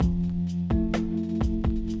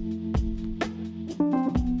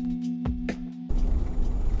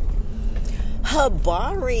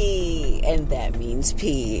Habari, and that means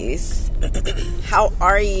peace. How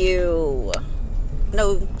are you?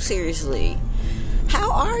 No, seriously.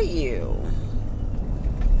 How are you?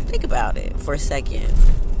 Think about it for a second.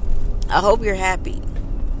 I hope you're happy.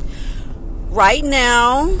 Right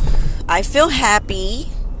now, I feel happy.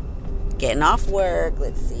 Getting off work.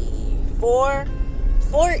 Let's see.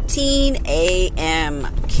 4:14 a.m.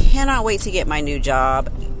 Cannot wait to get my new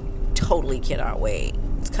job. Totally cannot wait.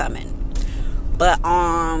 It's coming. But,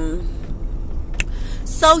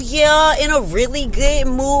 so yeah, in a really good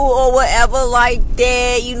mood or whatever like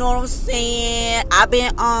that, you know what I'm saying? I've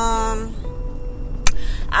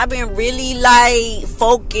been really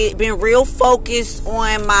focused, been real focused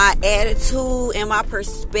on my attitude and my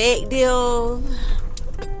perspective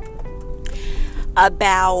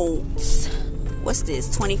about, what's this,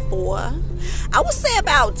 24? I would say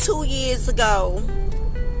about 2 years ago,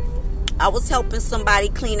 I was helping somebody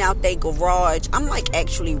clean out their garage. I'm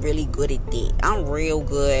actually really good at that. I'm real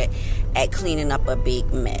good at cleaning up a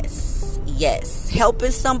big mess. Yes,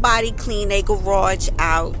 helping somebody clean their garage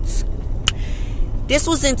out. This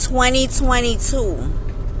was in 2022.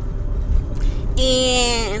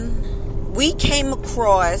 And we came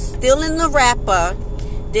across, still in the wrapper,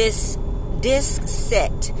 this disc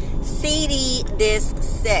set. CD disc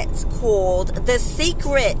set called The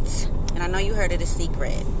Secret. And I know you heard of The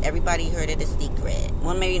Secret. Everybody heard of The Secret.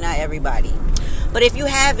 Well, maybe not everybody. But if you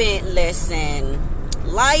haven't, listen.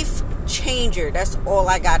 Life changer. That's all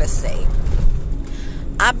I gotta say.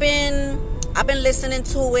 I've been listening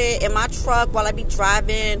to it in my truck while I be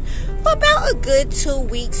driving for about a good 2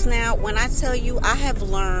 weeks now. When I tell you, I have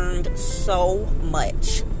learned so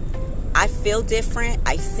much. I feel different.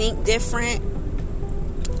 I think different.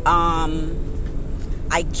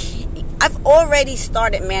 I've already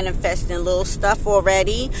started manifesting little stuff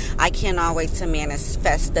already. I cannot wait to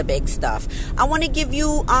manifest the big stuff. I want to give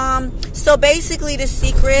you, so basically The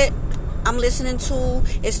Secret I'm listening to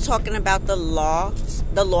is talking about the law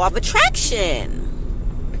of attraction.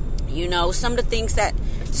 You know, some of the things that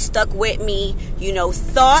stuck with me, you know,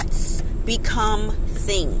 thoughts become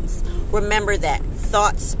things. Remember that.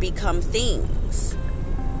 Thoughts become things.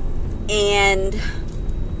 And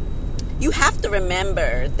you have to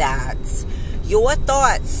remember that your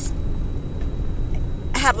thoughts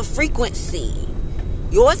have a frequency.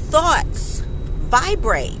 Your thoughts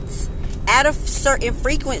vibrate at a certain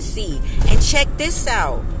frequency. And check this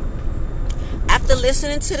out. After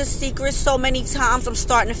listening to The Secret so many times, I'm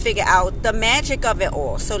starting to figure out the magic of it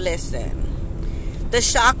all. So listen. The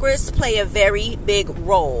chakras play a very big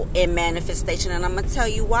role in manifestation. And I'm going to tell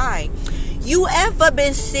you why. You ever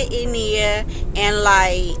been sitting here and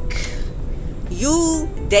you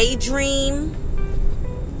daydream,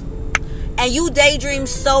 and you daydream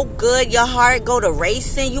so good, your heart go to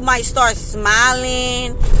racing, you might start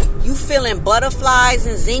smiling, you feeling butterflies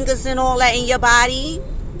and zingers and all that in your body?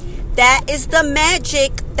 That is the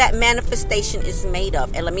magic that manifestation is made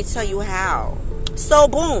of. And let me tell you how. So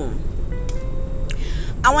boom,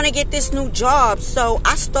 I want to get this new job, so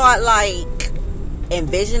I start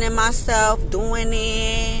envisioning myself doing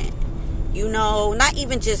it. You know, not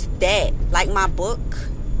even just that. Like my book.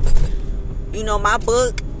 You know, my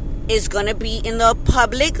book is going to be in the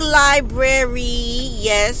public library.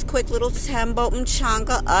 Yes, quick little Tembo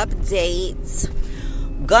Mchanga update.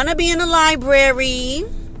 Gonna be in the library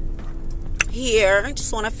here.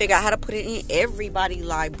 Just want to figure out how to put it in everybody's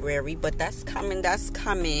library. But that's coming.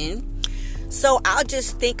 So I'll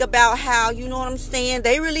just think about how, you know what I'm saying,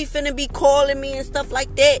 they really finna be calling me and stuff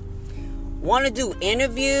like that. Want to do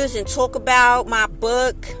interviews and talk about my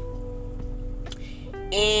book.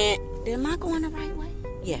 And am I going the right way?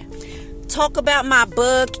 Yeah. Talk about my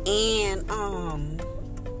book, and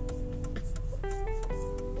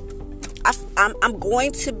I'm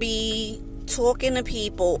going to be talking to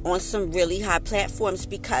people on some really high platforms,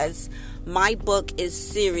 because my book is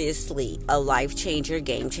seriously a life changer,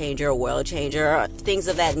 game changer, a world changer, things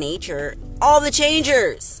of that nature. All the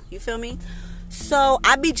changers. You feel me? So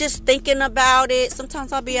I be just thinking about it.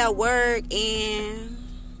 Sometimes I'll be at work and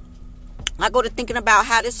I go to thinking about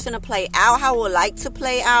how this finna play out, how I would like to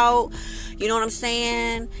play out. You know what I'm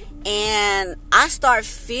saying? And I start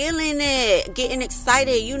feeling it, getting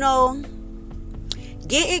excited, you know.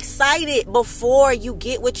 Get excited before you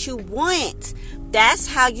get what you want. That's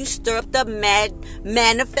how you stir up the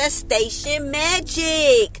manifestation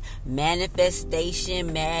magic.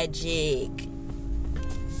 Manifestation magic.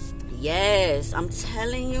 Yes, I'm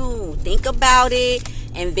telling you. Think about it.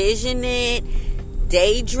 Envision it.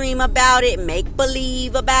 Daydream about it. Make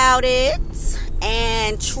believe about it.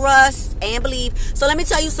 And trust and believe. So let me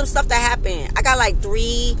tell you some stuff that happened. I got like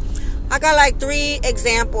 3 I got like 3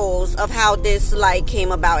 examples of how this like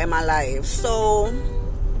came about in my life. So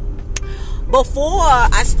before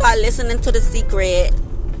I started listening to The Secret,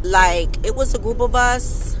 like it was a group of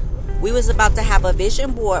us. We was about to have a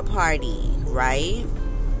vision board party, right?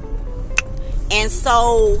 And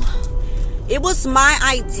so it was my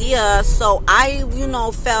idea. So I,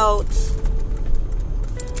 felt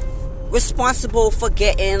responsible for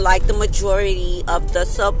getting like the majority of the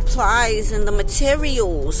supplies and the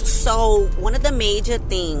materials. So one of the major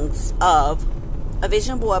things of a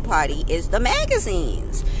vision board party is the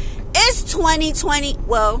magazines. It's 2020.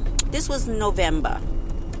 Well, this was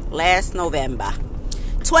last November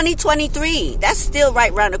 2023. That's still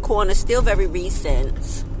right around the corner, still very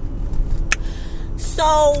recent.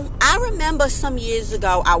 So I remember some years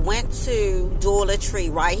ago I went to Dollar Tree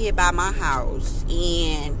right here by my house,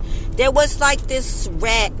 and there was like this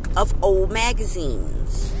rack of old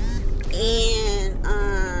magazines. And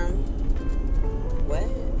what?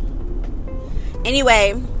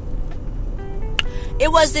 Anyway,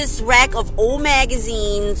 it was this rack of old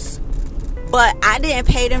magazines, but I didn't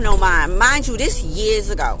pay them no mind. Mind you, this years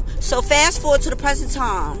ago. So fast forward to the present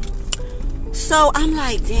time. So I'm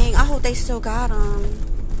like, dang, I hope they still got them.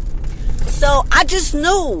 So I just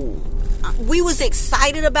knew. We was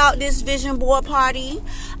excited about this vision board party.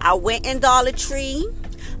 I went in Dollar Tree.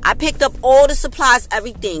 I picked up all the supplies,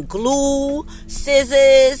 everything. Glue,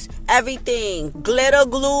 scissors, everything. Glitter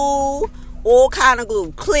glue, all kind of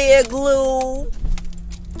glue. Clear glue,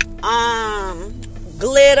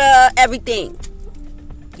 glitter, everything.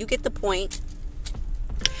 You get the point.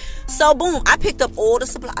 So boom, I picked up all the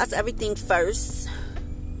supplies, everything first.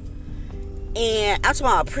 And I'm talking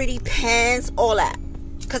about pretty pens, all that.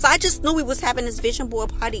 Because I just knew we was having this vision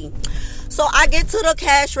board party. So I get to the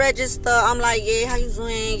cash register. I'm like, yeah, how you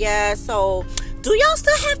doing? Yeah. So do y'all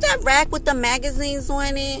still have that rack with the magazines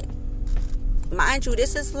on it? Mind you,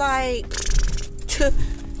 this is like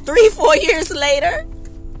 3-4 years later.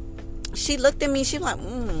 She looked at me. She like, I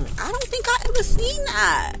don't think I ever seen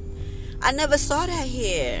that. I never saw that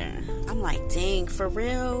here. I'm like, dang, for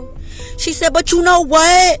real? She said, but you know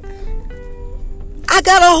what? I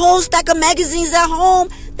got a whole stack of magazines at home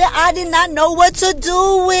that I did not know what to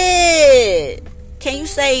do with. Can you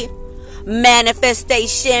say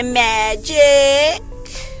manifestation magic?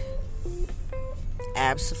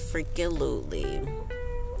 Absolutely.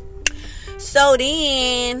 So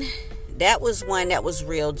then, that was one that was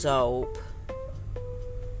real dope.